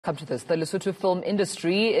Come to this, the Lesotho film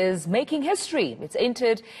industry is making history. It's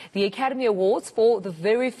entered the Academy Awards for the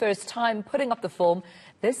very first time, putting up the film.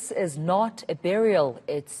 This is not a burial,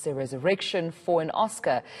 it's a resurrection for an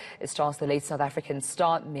Oscar. It stars the late South African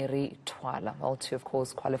star Mary Twala. Well, to, of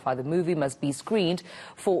course, qualify, the movie must be screened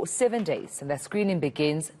for 7 days. And that screening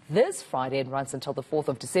begins this Friday and runs until the 4th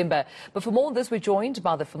of December. But for more on this, we're joined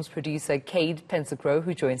by the film's producer, Cait Pansegrouw,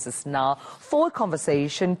 who joins us now for a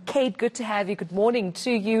conversation. Cait, good to have you. Good morning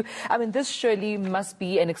to you. I mean, this surely must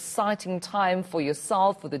be an exciting time for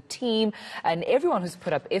yourself, for the team, and everyone who's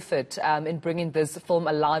put up effort in bringing this film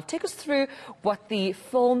alive. Take us through what the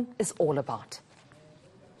film is all about.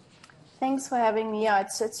 Thanks for having me. Yeah,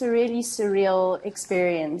 it's a really surreal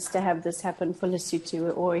experience to have this happen for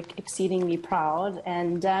Lesotho. We're exceedingly proud.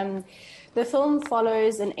 And the film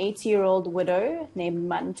follows an 80-year-old widow named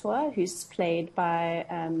Mantua, who's played by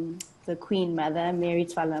the Queen Mother, Mary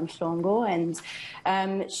Twala Mhlongo. And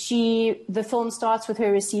the film starts with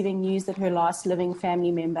her receiving news that her last living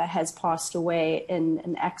family member has passed away in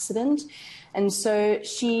an accident. And so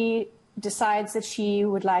she decides that she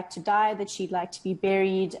would like to die, that she'd like to be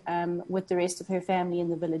buried with the rest of her family in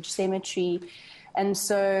the village cemetery. And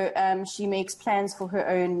so she makes plans for her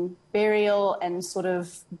own burial and sort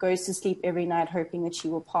of goes to sleep every night hoping that she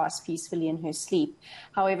will pass peacefully in her sleep.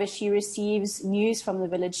 However, she receives news from the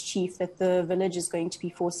village chief that the village is going to be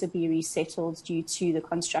forcibly resettled due to the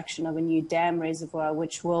construction of a new dam reservoir,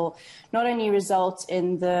 which will not only result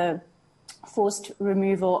in the forced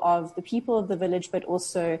removal of the people of the village, but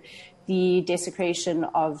also the desecration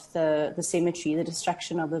of the cemetery, the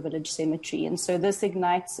destruction of the village cemetery. And so this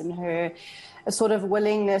ignites in her a sort of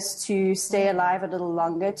willingness to stay alive a little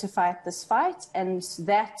longer, to fight this fight, and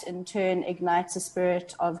that in turn ignites a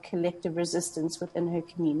spirit of collective resistance within her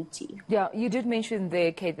community. Yeah, you did mention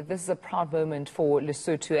there, Cait, that this is a proud moment for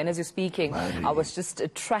Lesotho, and as you're speaking, I was just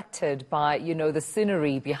attracted by, you know, the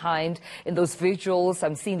scenery behind in those visuals.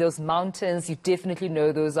 I'm seeing those mountains. You definitely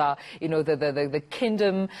know those are, you know, the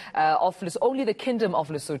kingdom of Lesotho. Only the kingdom of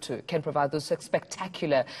Lesotho can provide those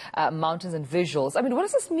spectacular mountains and visuals. I mean, what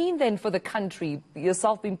does this mean then for the country?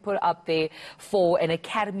 Yourself being put up there for an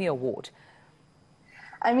Academy Award?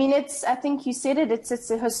 I mean, I think you said it,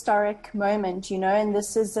 it's a historic moment, you know, and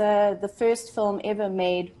this is the first film ever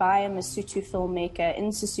made by a Lesotho filmmaker in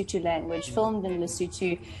Sesotho language, filmed in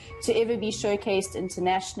Lesotho, to ever be showcased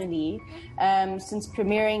internationally. Since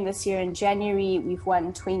premiering this year in January, we've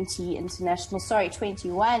won 21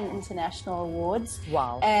 international awards.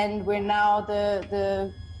 Wow. And we're now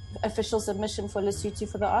the official submission for Lesotho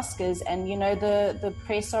for the Oscars, and you know the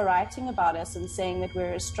press are writing about us and saying that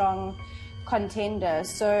we're a strong contender.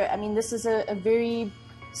 So I mean, this is a very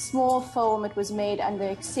small film. It was made under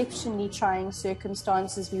exceptionally trying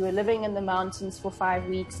circumstances. We were living in the mountains for 5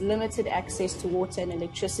 weeks, limited access to water and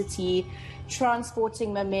electricity,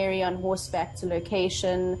 transporting my Mary on horseback to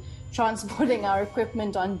location, transporting our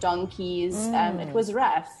equipment on donkeys. It was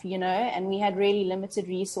rough, you know, and we had really limited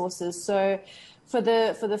resources. So for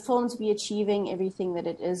the film to be achieving everything that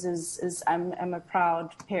it is I'm a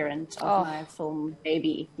proud parent of my film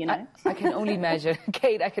baby, you know. I can only imagine,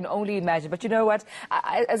 Cait, I can only imagine. But you know what?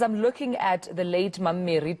 As I'm looking at the late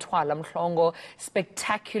Mary Twala Mhlongo,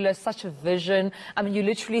 spectacular, such a vision. I mean, you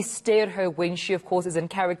literally stare at her when she, of course, is in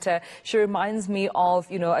character. She reminds me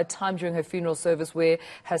of, you know, a time during her funeral service where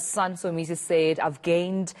her son Somizi said, "I've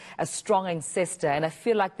gained a strong ancestor," and I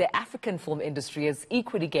feel like the African film industry has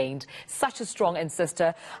equally gained such a strong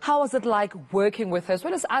ancestor. How was it like working with her, as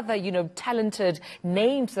well as other, you know, talented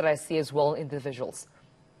names that I see as well in the visuals?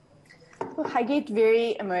 I get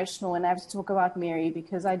very emotional when I have to talk about Mary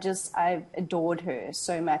because I adored her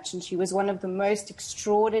so much, and she was one of the most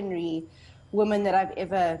extraordinary women that I've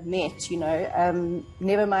ever met, you know.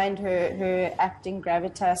 Never mind her acting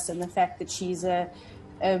gravitas and the fact that she's a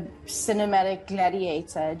cinematic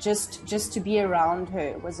gladiator. Just to be around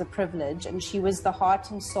her was a privilege, and she was the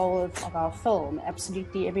heart and soul of our film.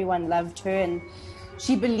 Absolutely everyone loved her, and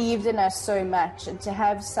she believed in us so much. And to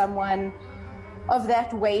have someone of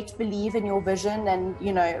that weight believe in your vision and,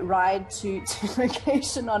 you know, ride to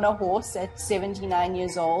location on a horse at 79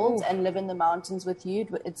 years old and live in the mountains with you,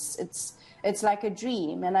 it's like a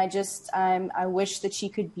dream. And I wish that she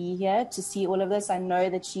could be here to see all of this. I know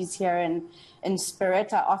that she's here in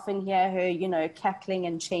spirit. I often hear her, you know, cackling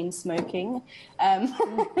and chain smoking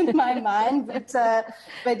in my mind.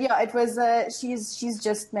 But yeah, it was. She's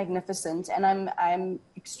just magnificent, and I'm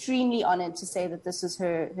extremely honored to say that this is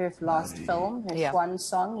her last film, her swan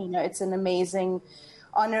song. You know, it's an amazing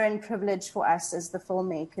honor and privilege for us as the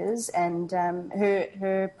filmmakers, and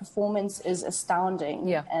her performance is astounding.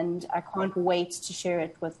 Yeah. And I can't wait to share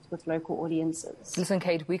it with local audiences. Listen,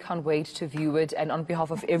 Cait, we can't wait to view it, and on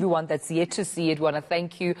behalf of everyone that's yet to see it, we want to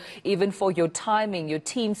thank you even for your timing, your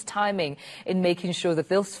team's timing in making sure that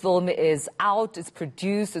this film is out, it's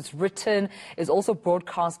produced, it's written, is also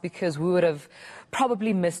broadcast, because we would have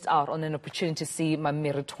probably missed out on an opportunity to see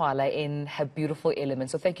Mamere Twala in her beautiful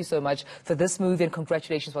element. So thank you so much for this movie, and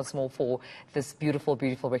congratulations once more for this beautiful,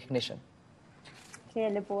 beautiful recognition. Okay,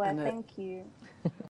 Leboa, thank you.